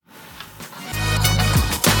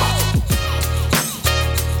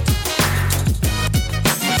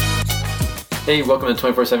Hey, welcome to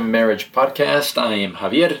 24/7 Marriage Podcast. I am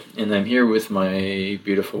Javier, and I'm here with my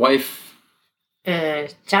beautiful wife.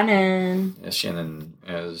 Shannon. Shannon,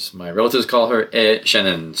 as my relatives call her,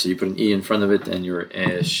 Shannon. So you put an E in front of it, and you're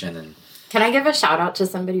Shannon. Can I give a shout out to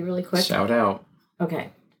somebody really quick? Shout out.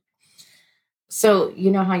 Okay. So,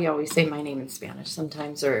 you know how you always say my name in Spanish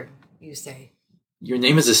sometimes, or you say... Your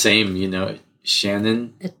name is the same,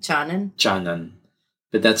 Shannon. Shannon. Shannon.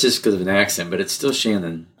 But that's just because of an accent, but it's still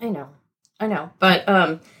Shannon. I know. But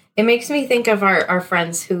it makes me think of our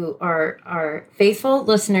friends who are our faithful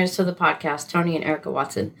listeners to the podcast, Tony and Erica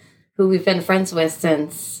Watson, who we've been friends with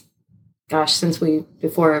since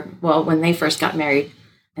when they first got married.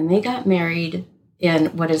 And they got married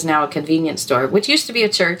in what is now a convenience store, which used to be a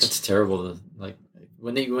church. That's terrible. Like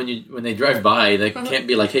when they drive by, they can't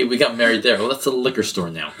be like, "Hey, we got married there." Well, that's a liquor store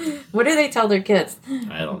now. What do they tell their kids?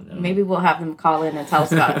 I don't know. Maybe we'll have them call in and tell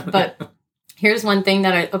us about it. But here's one thing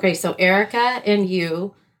so Erica and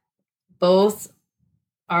you both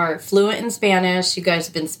are fluent in Spanish. You guys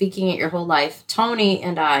have been speaking it your whole life. Tony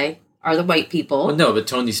and I are the white people. Well, no, but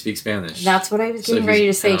Tony speaks Spanish. That's what I was getting ready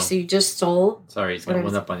to say. So you just stole. Sorry, he's got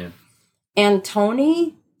one up on you. And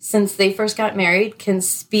Tony, since they first got married, can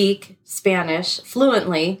speak Spanish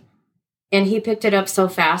fluently. And he picked it up so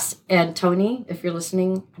fast. And Tony, if you're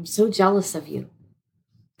listening, I'm so jealous of you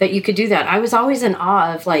that you could do that. I was always in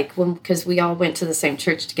awe of because we all went to the same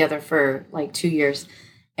church together for 2 years.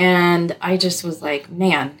 And I just was like,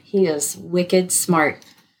 man, he is wicked smart.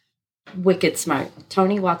 Wicked smart.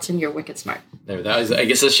 Tony Watson, you're wicked smart. There, that was, I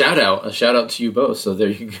guess, a shout out to you both. So there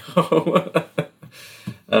you go.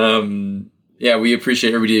 Yeah, we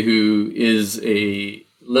appreciate everybody who is a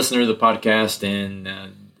listener to the podcast, and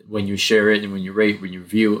when you share it and when you rate, when you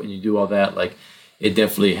review, and you do all that, it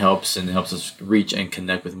definitely helps us reach and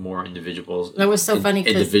connect with more individuals. That was so funny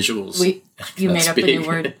because individuals. You made up a new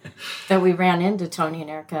word that we ran into Tony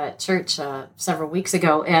and Erica at church several weeks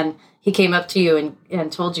ago, and he came up to you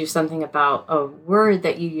and told you something about a word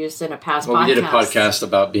that you used in a past podcast. We did a podcast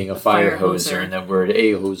about being a fire hoser, and that word,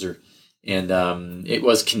 a hoser. And it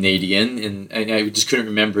was Canadian, and I just couldn't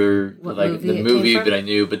remember the movie, but I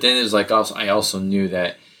knew. But then it was I also knew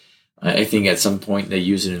that I think at some point they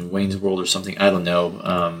used it in Wayne's World or something. I don't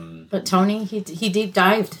know. But Tony, he deep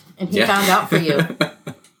dived and he found out for you.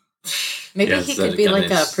 Maybe he could be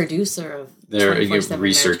like a producer of 24/7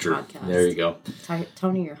 researcher. Podcast. There you go.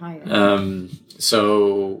 Tony, you're hired.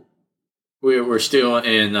 So we're still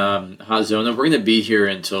in hot zone. We're going to be here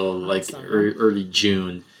until early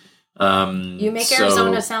June. You make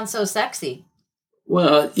Arizona sound so sexy.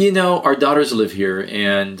 Well, our daughters live here,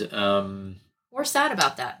 and we're sad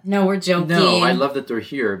about that. No, we're joking. No, I love that they're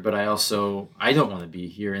here, but I don't want to be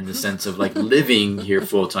here in the sense of living here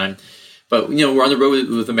full time. But we're on the road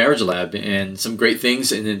with the Marriage Lab and some great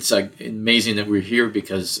things, and it's amazing that we're here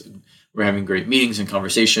because we're having great meetings and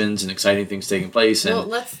conversations and exciting things taking place, and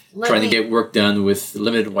trying to get work done with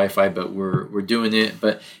limited Wi-Fi, but we're doing it.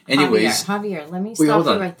 But anyways, Javier, let me stop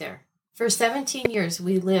you right there. For 17 years,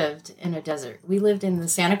 we lived in a desert. We lived in the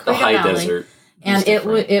Santa Cruz Valley. The high desert. And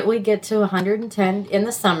it would get to 110 in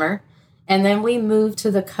the summer. And then we moved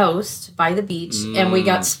to the coast by the beach, and we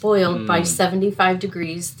got spoiled by 75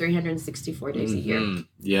 degrees, 364 days a year.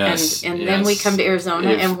 Yes. And then we come to Arizona,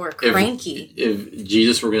 and we're cranky. If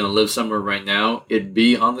Jesus were going to live somewhere right now, it'd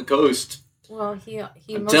be on the coast. Well, he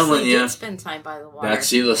mostly did spend time by the water.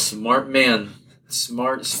 That's the smart man.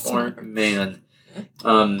 Smart man.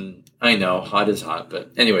 I know, hot is hot, but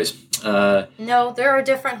anyways. No, there are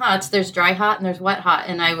different hots. There's dry hot and there's wet hot,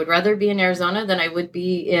 and I would rather be in Arizona than I would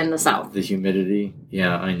be in the South. The humidity,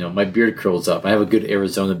 yeah, I know. My beard curls up. I have a good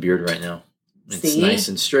Arizona beard right now. It's nice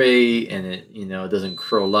and straight, and it doesn't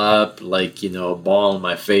curl up like a ball in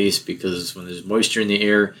my face, because when there's moisture in the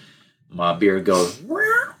air, my beard goes.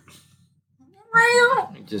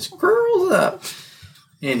 It just curls up.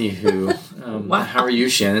 Anywho, wow. How are you,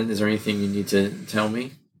 Shannon? Is there anything you need to tell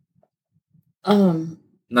me?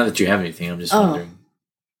 Not that you have anything, I'm just wondering.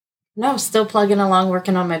 No, still plugging along,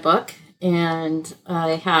 working on my book. And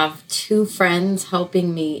I have 2 friends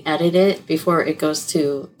helping me edit it before it goes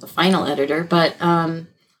to the final editor. But,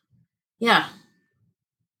 yeah.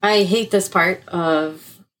 I hate this part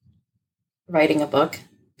of writing a book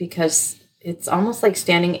because it's almost like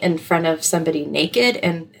standing in front of somebody naked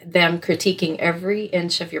and them critiquing every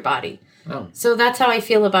inch of your body. Oh. So that's how I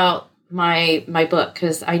feel about my book,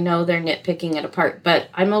 because I know they're nitpicking it apart, but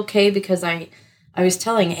I'm okay because I was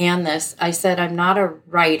telling Anne this. I said I'm not a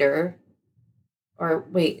writer,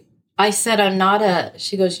 she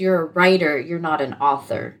goes, you're a writer, you're not an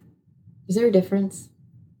author. Is there a difference?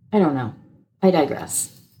 I don't know. I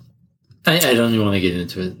digress. I don't even want to get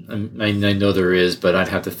into it. I know there is, but I'd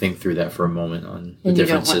have to think through that for a moment on the And you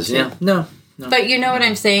don't differences. want to. No. But you know what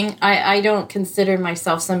I'm saying? I don't consider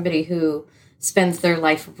myself somebody who spends their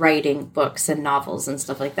life writing books and novels and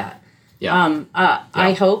stuff like that. Yeah.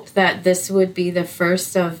 I hope that this would be the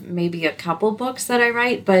first of maybe a couple books that I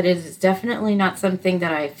write, but it is definitely not something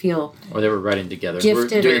that I feel Or they were writing together.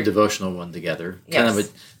 Gifted We're doing or- a devotional one together. Yes. Kind of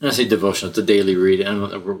I'm going to say devotional. It's a daily read. I don't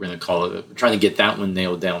know what we're going to call it. We're trying to get that one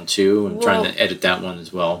nailed down too, and trying to edit that one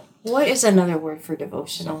as well. What is another word for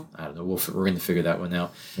devotional? I don't know. We're going to figure that one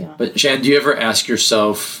out. Yeah. But Shan, do you ever ask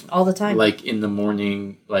yourself All the time. like in the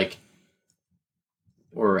morning, like,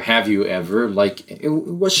 or have you ever, like,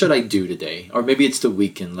 what should I do today? Or maybe it's the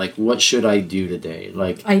weekend. Like, what should I do today?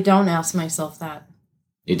 Like, I don't ask myself that.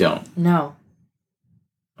 you don't. No.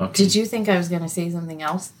 Okay. Did you think I was going to say something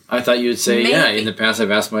else? I thought you would say, Maybe. yeah. In the past,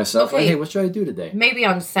 I've asked myself, Okay. hey, what should I do today? Maybe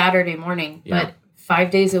on Saturday morning, Yeah. but 5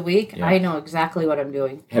 days a week, Yeah. I know exactly what I'm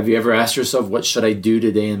doing. Have you ever asked yourself, what should I do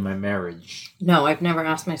today in my marriage? No, I've never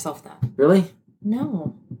asked myself that. Really?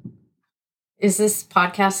 No. Is this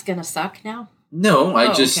podcast going to suck now? No, I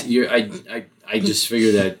Oh, just okay. I just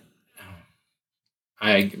figure that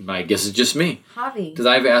I guess it's just me Javi. because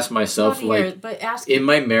I've asked myself Javier, but ask in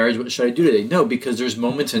my marriage, what should I do today? No, because there's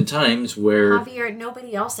moments and times where Javier,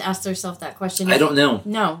 nobody else asked themselves that question. I don't know.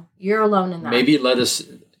 No, you're alone in that. Maybe let us.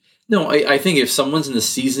 No, I think if someone's in a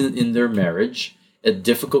season in their marriage,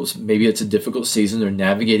 maybe it's a difficult season, they're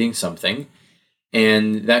navigating something,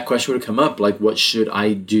 and that question would come up like, what should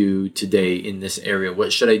I do today in this area?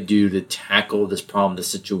 What should I do to tackle this problem, this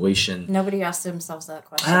situation? Nobody asked themselves that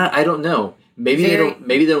question. I don't know. Maybe they don't.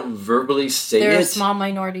 Maybe they don't verbally say There are it. a small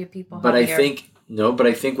minority of people. But I Javier. think But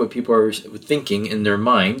I think what people are thinking in their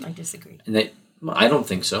mind, I disagree. and I don't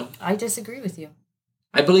think so. I disagree with you.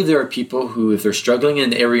 I believe there are people who, if they're struggling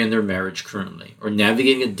in an area in their marriage currently or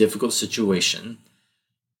navigating a difficult situation,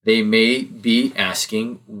 they may be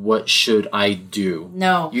asking, what should I do?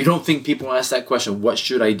 No. You don't think people ask that question, what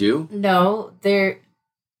should I do? No,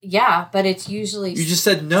 yeah, but it's usually... You just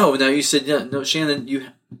said no. Now you said no,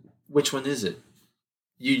 Shannon, which one is it?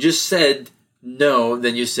 You just said no,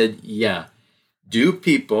 then you said yeah. Do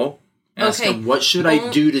people ask them, what should I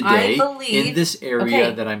do today in this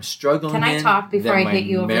area that I'm struggling in? Can I talk before I hit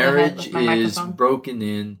you over the head with my marriage is microphone? broken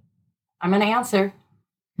in. I'm going to answer.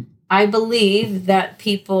 I believe that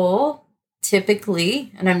people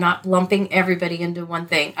typically, and I'm not lumping everybody into one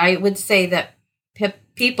thing, I would say that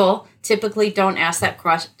people typically don't ask that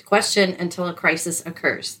question until a crisis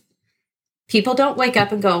occurs. People don't wake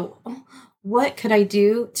up and go, oh, what could I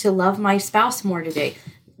do to love my spouse more today?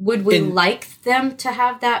 Would we like them to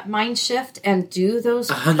have that mind shift and do those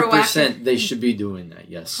 100%? They should be doing that,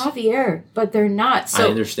 yes. Javier, but they're not. So, I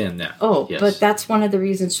understand that. Oh, yes. But that's one of the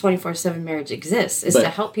reasons 24/7 marriage exists, is to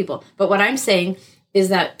help people. But what I'm saying is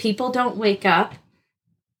that people don't wake up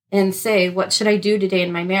and say, what should I do today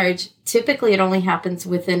in my marriage? Typically, it only happens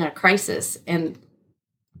within a crisis. And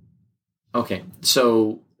okay,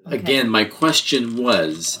 so again, my question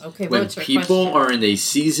was, when people are in a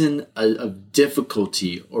season of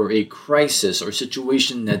difficulty or a crisis or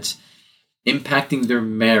situation that's impacting their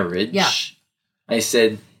marriage, I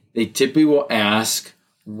said they typically will ask,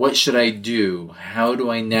 what should I do? How do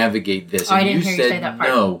I navigate this? And I didn't hear you say that part.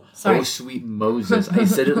 No. Sorry. Oh, sweet Moses. I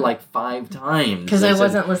said it like 5 times. Because I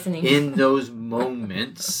wasn't listening. In those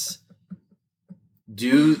moments,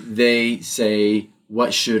 do they say,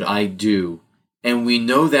 what should I do? And we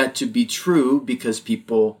know that to be true because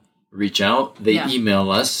people reach out, they email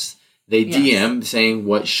us, they DM saying,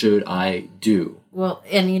 what should I do? Well,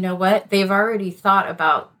 and you know what? They've already thought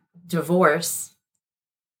about divorce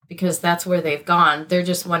because that's where they've gone. They're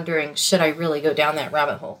just wondering, should I really go down that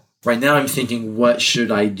rabbit hole? Right now I'm thinking, what should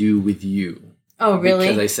I do with you? Oh, really?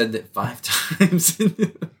 Because I said that 5 times.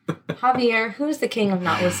 Javier, who's the king of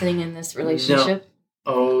not listening in this relationship?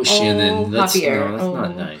 Oh, Shannon, that's Javier.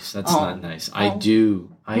 not nice. That's not nice. I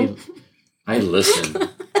listen.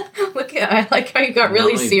 Look, I like how you got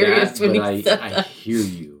really serious when you said that. I hear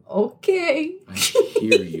you. Okay. I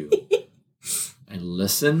hear you. I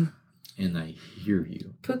listen and I hear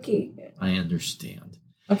you. Pookie. I understand.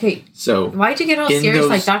 Okay. So why'd you get all serious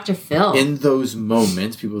like Dr. Phil? In those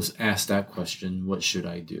moments, people ask that question, what should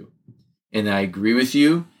I do? And I agree with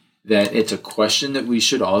you that it's a question that we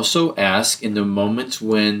should also ask in the moments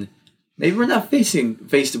when maybe we're not faced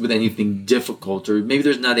with anything difficult, or maybe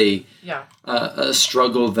there's not a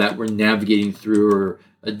struggle that we're navigating through, or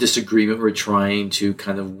a disagreement we're trying to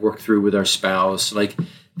kind of work through with our spouse. Like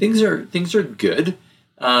things are good,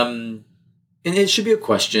 and it should be a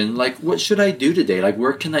question like, what should I do today? Like,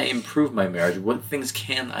 where can I improve my marriage? What things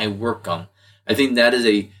can I work on? I think that is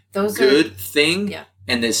a good thing. Yeah.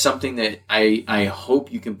 And it's something that I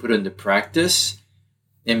hope you can put into practice.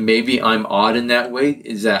 And maybe I'm odd in that way,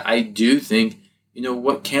 is that I do think,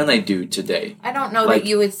 what can I do today? I don't know that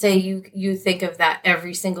you would say you think of that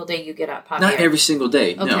every single day you get up, Javier. Not every single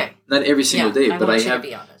day. Okay. No, not every single day. But I have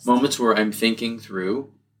moments where I'm thinking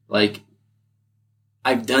through, like,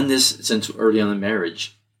 I've done this since early on in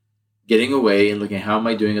marriage. Getting away and looking at how am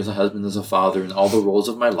I doing as a husband, as a father, and all the roles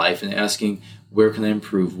of my life, and asking where can I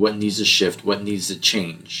improve, what needs to shift, what needs to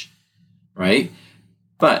change, right?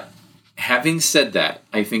 But having said that,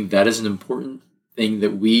 I think that is an important thing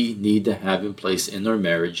that we need to have in place in our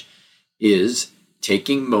marriage, is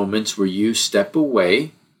taking moments where you step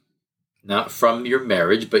away, not from your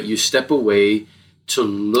marriage, but you step away to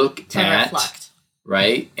look at, reflect.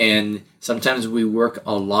 Right? And sometimes we work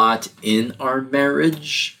a lot in our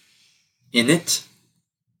marriage, in it,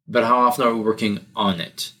 but how often are we working on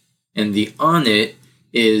it? And the on it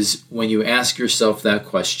is when you ask yourself that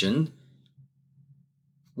question,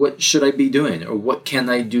 what should I be doing? Or what can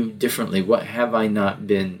I do differently? What have I not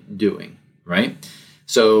been doing? Right?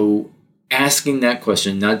 So asking that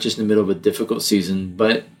question, not just in the middle of a difficult season,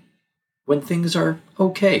 but when things are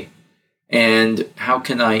okay. And how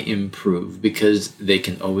can I improve? Because they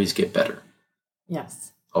can always get better.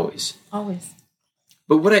 Yes. Always. Always.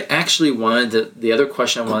 But what I actually wanted, the other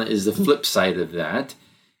question I wanted is the flip side of that,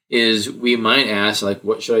 is we might ask, like,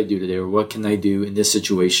 what should I do today? Or what can I do in this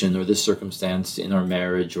situation or this circumstance in our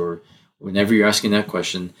marriage, or whenever you're asking that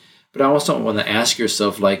question. But I also want to ask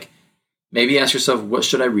yourself, like, maybe ask yourself, what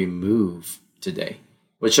should I remove today?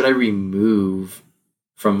 What should I remove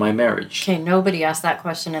from my marriage? Okay, nobody asked that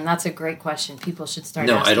question, and that's a great question. People should start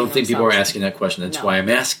asking I don't think themselves. people are asking that question. That's why I'm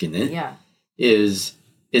asking it. Yeah. It's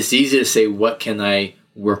easy to say, what can I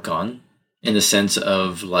work on, in the sense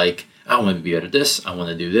of, like, I want to be better at this, I want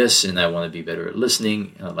to do this, and I want to be better at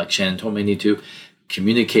listening, like Shannon told me I need to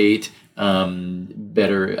communicate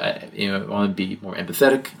better. I want to be more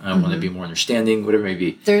empathetic, I want to be more understanding, whatever it may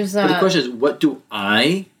be. But the question is, what do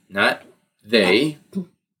I, not they,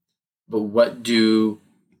 but what do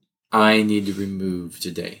I need to remove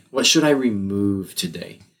today? What should I remove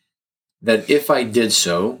today? That if I did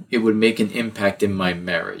so, it would make an impact in my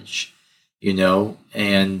marriage.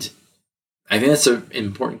 And I think that's an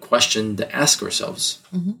important question to ask ourselves.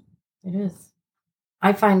 Mm-hmm. It is.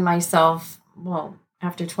 I find myself,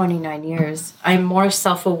 after 29 years, I'm more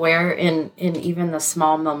self-aware in even the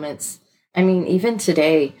small moments. I mean, even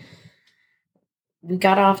today, we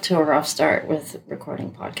got off to a rough start with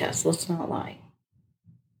recording podcasts. Let's not lie.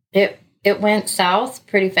 It went south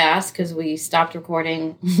pretty fast because we stopped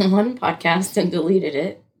recording one podcast and deleted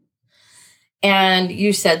it. And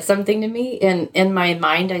you said something to me, and in my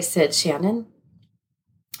mind, I said, Shannon,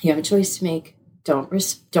 you have a choice to make.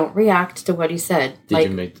 Don't react to what he said. Did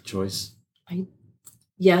you make the choice?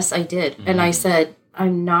 Yes, I did. Mm-hmm. And I said,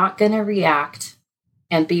 I'm not going to react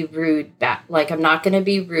and be rude back. Like, I'm not going to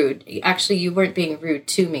be rude. Actually, you weren't being rude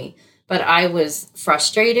to me, but I was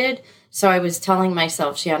frustrated. So I was telling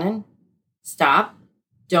myself, Shannon, stop,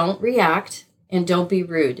 don't react, and don't be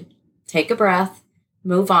rude. Take a breath.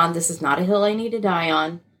 Move on. This is not a hill I need to die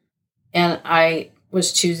on. And I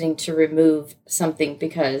was choosing to remove something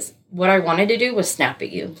because what I wanted to do was snap at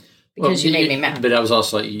you because you made me mad. But I was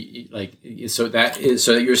also so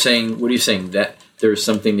you're saying, what are you saying? That there's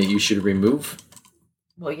something that you should remove?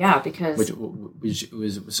 Well, yeah, because which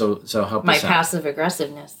was so help my us out. Passive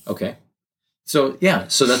aggressiveness. Okay. So yeah,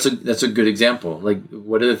 so that's a good example. Like,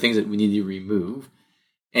 what are the things that we need to remove?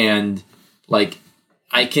 And like,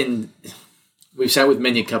 we've sat with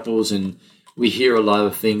many couples and we hear a lot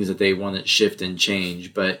of things that they want to shift and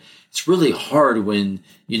change, but it's really hard when,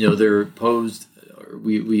 they're posed, or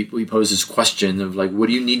we pose this question of, like, what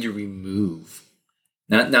do you need to remove?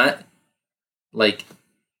 Not like,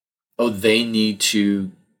 oh, they need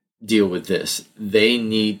to deal with this. They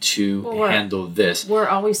need to handle this. We're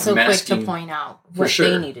always so quick to point out what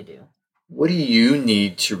they need to do. What do you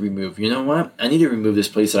need to remove? You know what? I need to remove this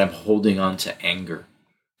place that I'm holding on to anger.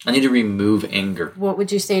 I need to remove anger. What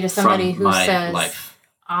would you say to somebody who says, life.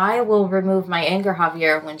 I will remove my anger,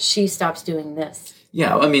 Javier, when she stops doing this?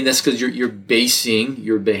 Yeah, I mean, that's because you're basing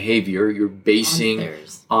your behavior, you're basing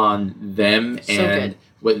on them and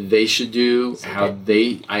what they should do,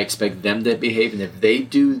 I expect them to behave, and if they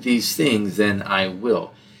do these things, then I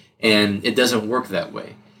will. And it doesn't work that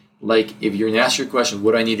way. Like, if you're going to ask your question,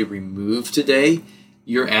 what do I need to remove today?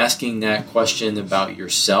 You're asking that question about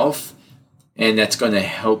yourself, and that's going to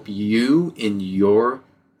help you in your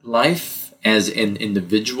life as an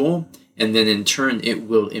individual. And then in turn, it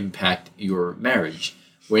will impact your marriage.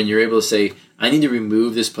 When you're able to say, I need to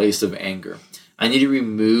remove this place of anger. I need to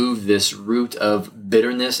remove this root of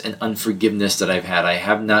bitterness and unforgiveness that I've had. I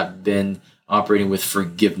have not been operating with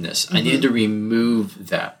forgiveness. I needed to remove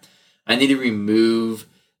that. I need to remove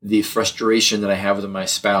the frustration that I have with my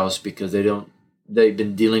spouse because they've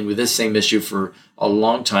been dealing with this same issue for a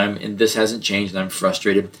long time and this hasn't changed and I'm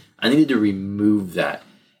frustrated. I needed to remove that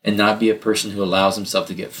and not be a person who allows himself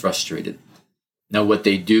to get frustrated. Now, what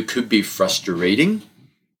they do could be frustrating,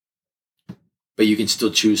 but you can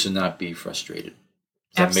still choose to not be frustrated.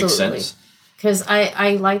 Does that make sense? Because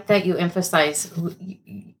I like that you emphasize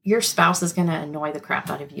your spouse is going to annoy the crap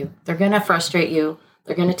out of you. They're going to frustrate you.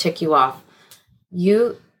 They're going to tick you off.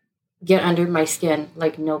 You get under my skin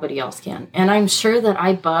like nobody else can. And I'm sure that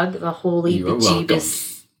I bug the holy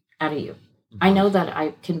bejeebus out of you. I know that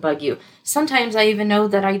I can bug you. Sometimes I even know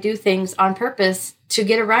that I do things on purpose to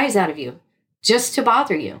get a rise out of you, just to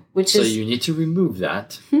bother you, So you need to remove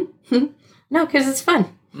that. No, because it's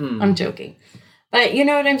fun. I'm joking. But you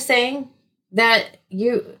know what I'm saying? That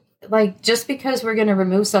you, like, just because we're going to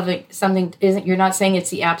remove something isn't, you're not saying it's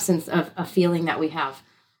the absence of a feeling that we have.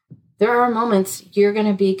 There are moments you're going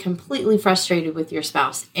to be completely frustrated with your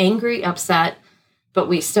spouse, angry, upset, but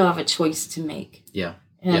we still have a choice to make. Yeah.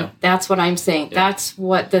 And that's what I'm saying. Yeah. That's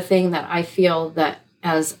what the thing that I feel that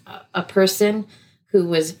as a person who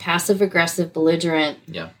was passive aggressive, belligerent,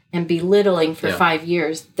 and belittling for 5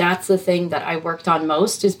 years, that's the thing that I worked on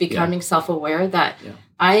most is becoming self-aware that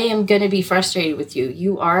I am going to be frustrated with you.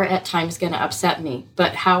 You are at times going to upset me,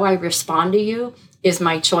 but how I respond to you is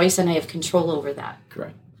my choice and I have control over that.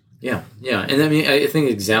 Correct. Yeah. Yeah. And I mean, I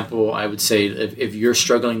think example, I would say if you're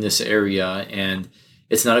struggling in this area and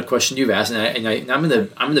it's not a question you've asked, and I'm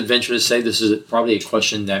going to venture to say this is probably a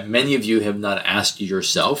question that many of you have not asked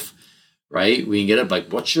yourself, right? We can get up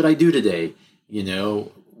like, what should I do today? You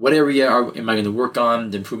know, what area am I going to work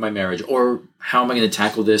on to improve my marriage? Or how am I going to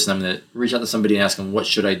tackle this? And I'm going to reach out to somebody and ask them, what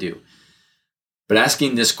should I do? But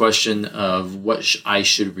asking this question of what I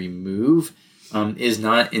should remove is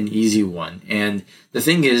not an easy one. And the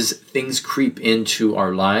thing is, things creep into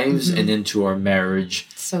our lives and into our marriage.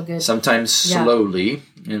 So good. Sometimes slowly,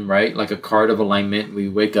 and right, like a card of alignment, we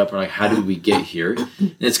wake up and we're like, how did we get here?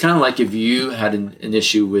 And it's kind of like if you had an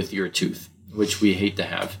issue with your tooth, which we hate to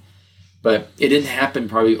have. But it didn't happen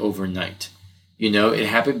probably overnight. You know, it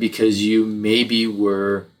happened because you maybe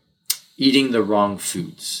were eating the wrong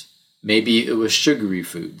foods. Maybe it was sugary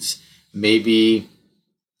foods. Maybe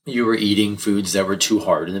you were eating foods that were too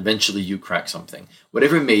hard and eventually you cracked something.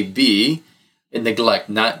 Whatever it may be, in neglect,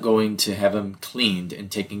 not going to have them cleaned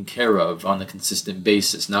and taken care of on a consistent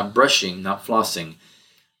basis, not brushing, not flossing.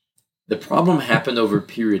 The problem happened over a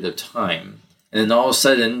period of time. And then all of a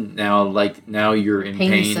sudden, now you're in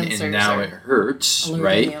pain and now it hurts,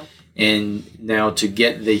 right? And now to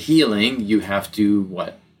get the healing, you have to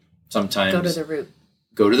what? Sometimes go to the root.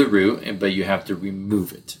 Go to the root, but you have to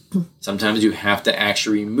remove it. Sometimes you have to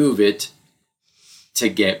actually remove it to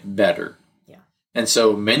get better. Yeah. And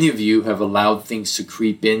so many of you have allowed things to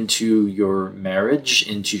creep into your marriage,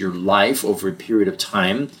 into your life over a period of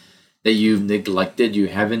time that you've neglected, you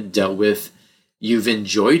haven't dealt with. You've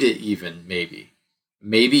enjoyed it even, maybe.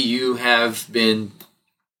 Maybe you have been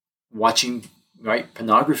watching, right,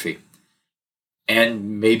 pornography.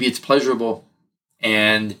 And maybe it's pleasurable.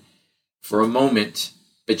 And for a moment,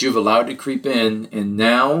 but you've allowed it to creep in. And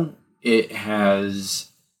now it has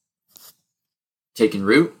taken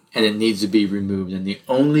root and it needs to be removed. And the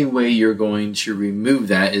only way you're going to remove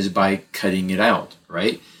that is by cutting it out,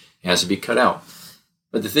 right? It has to be cut out.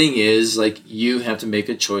 But the thing is, like, you have to make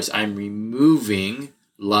a choice. I'm removing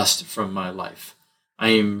lust from my life. I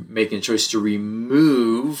am making a choice to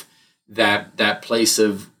remove that place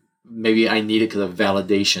of maybe I need it because of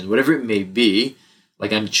validation, whatever it may be.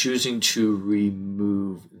 Like, I'm choosing to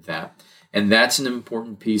remove that. And that's an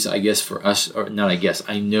important piece, I guess, for us, or not I guess,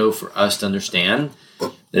 I know for us to understand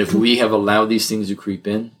that if we have allowed these things to creep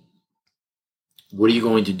in, what are you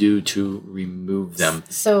going to do to remove them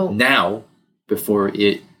now before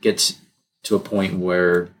it gets to a point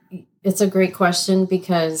where... It's a great question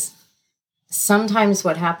because sometimes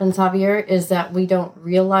what happens, Javier, is that we don't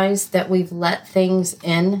realize that we've let things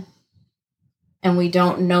in and we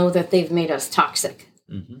don't know that they've made us toxic.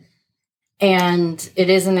 Mm-hmm. And it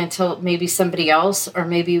isn't until maybe somebody else, or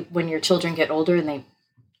maybe when your children get older and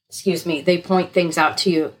they point things out to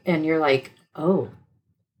you and you're like, oh,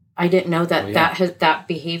 I didn't know that that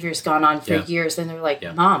behavior's gone on for years. And they're like,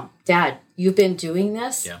 Mom, Dad, you've been doing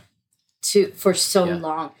this for so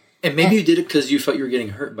long. And maybe you did it because you felt you were getting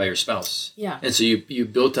hurt by your spouse. Yeah. And so you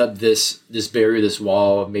built up this barrier, this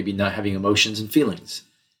wall of maybe not having emotions and feelings,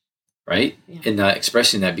 right? Yeah. And not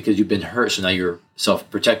expressing that because you've been hurt. So now you're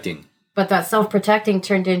self-protecting. But that self-protecting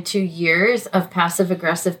turned into years of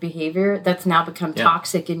passive-aggressive behavior that's now become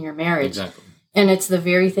toxic in your marriage. Exactly. And it's the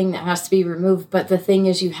very thing that has to be removed. But the thing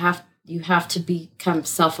is, you have to become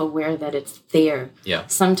self-aware that it's there. Yeah.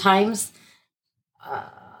 Sometimes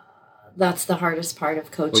that's the hardest part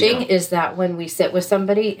of coaching, is that when we sit with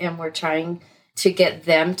somebody and we're trying to get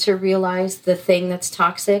them to realize the thing that's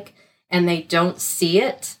toxic and they don't see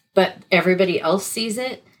it, but everybody else sees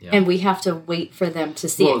it. Yeah. And we have to wait for them to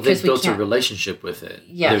see it. Well, they've built a relationship with it.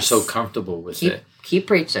 Yes. They're so comfortable with it. Keep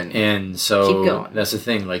preaching. And so keep going. That's the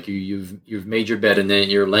thing. Like you've made your bed and then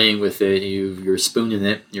you're laying with it. You're spooning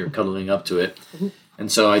it. You're cuddling up to it. Mm-hmm.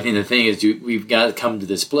 And so I think the thing is we've got to come to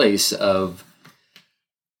this place of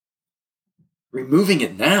removing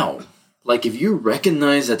it now. Like if you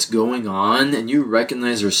recognize that's going on and you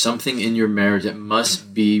recognize there's something in your marriage that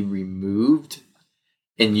must be removed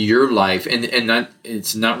in your life, and not,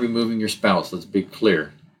 it's not removing your spouse. Let's be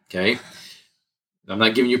clear, okay? I'm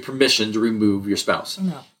not giving you permission to remove your spouse.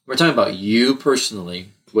 No. We're talking about you personally,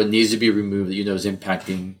 what needs to be removed that you know is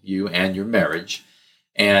impacting you and your marriage,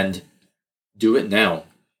 and do it now.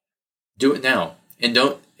 Do it now, and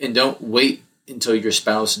don't wait until your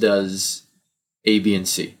spouse does A, B, and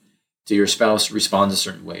C. Till your spouse responds a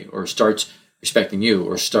certain way, or starts respecting you,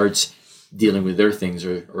 or starts dealing with their things,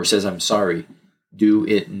 or says, "I'm sorry." Do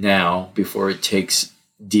it now before it takes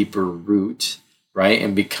deeper root, right?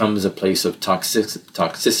 And becomes a place of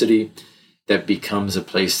toxicity, that becomes a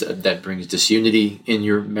place that brings disunity in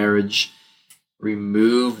your marriage.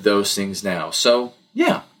 Remove those things now. So,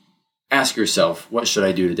 yeah, ask yourself, what should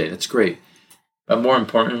I do today? That's great. But more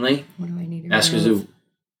importantly, what do I need to ask yourself,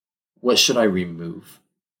 what should I remove?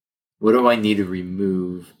 What do I need to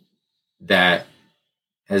remove that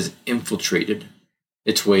has infiltrated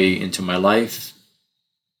its way into my life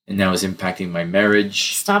and now is impacting my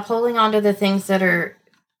marriage? Stop holding on to the things that are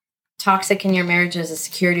toxic in your marriage as a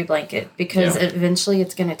security blanket, because eventually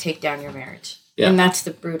it's going to take down your marriage. Yeah. And that's the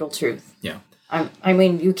brutal truth. Yeah. I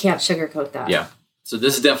mean, you can't sugarcoat that. Yeah. So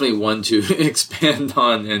this is definitely one to expand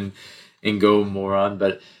on and go more on.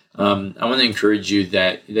 But I want to encourage you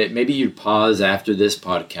that maybe you'd pause after this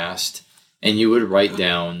podcast and you would write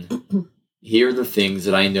down, here are the things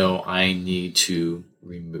that I know I need to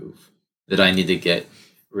remove, that I need to get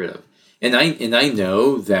rid of. And I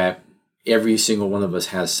know that every single one of us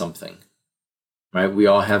has something, right? We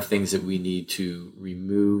all have things that we need to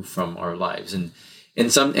remove from our lives. And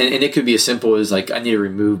it could be as simple as like, I need to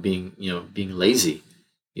remove being lazy.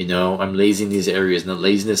 I'm lazy in these areas, and the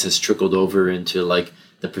laziness has trickled over into like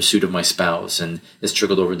the pursuit of my spouse, and it's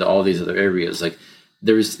trickled over into all these other areas. Like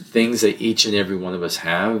there's things that each and every one of us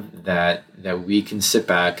have that we can sit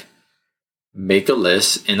back, make a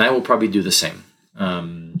list, and I will probably do the same.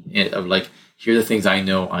 Of like, here are the things I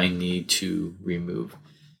know I need to remove,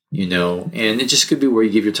 and it just could be where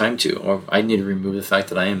you give your time to, or I need to remove the fact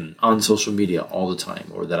that I am on social media all the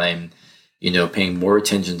time, or that I'm, paying more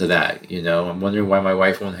attention to that. I'm wondering why my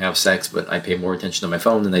wife won't have sex, but I pay more attention to my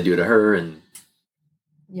phone than I do to her. And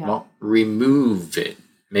well, remove it.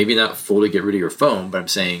 Maybe not fully get rid of your phone, but I'm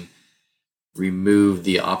saying remove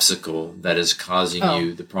the obstacle that is causing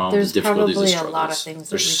you the problems, the difficulties, the struggles. There's probably a lot of things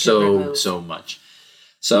that you can remove. So much.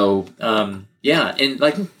 So, and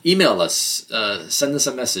like email us, send us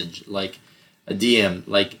a message, like a DM,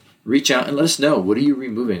 like reach out and let us know, what are you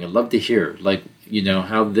removing? I'd love to hear, like,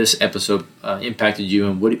 how this episode impacted you,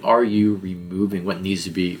 and what are you removing? What needs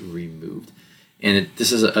to be removed? And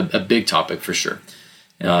this is a big topic for sure.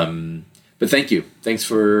 But thank you. Thanks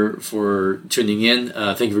for tuning in.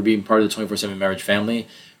 Thank you for being part of the 24/7 Marriage family.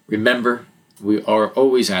 Remember, we are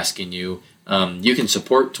always asking you, you can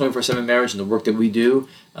support 24/7 Marriage and the work that we do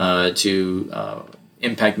to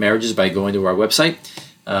impact marriages by going to our website.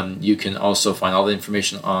 You can also find all the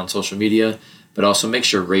information on social media, but also make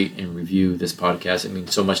sure rate and review this podcast. It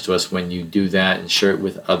means so much to us when you do that, and share it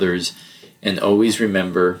with others. And always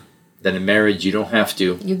remember that in marriage, you don't have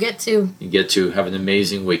to. You get to. You get to. Have an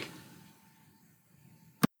amazing week.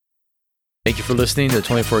 Thank you for listening to the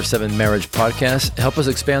 24/7 Marriage Podcast. Help us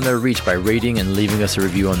expand our reach by rating and leaving us a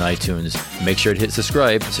review on iTunes. Make sure to hit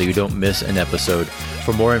subscribe so you don't miss an episode.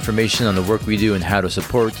 For more information on the work we do and how to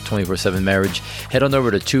support 24/7 Marriage, head on over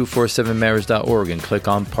to 247marriage.org and click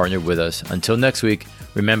on Partner with Us. Until next week,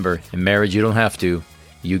 remember, in marriage you don't have to,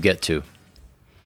 you get to.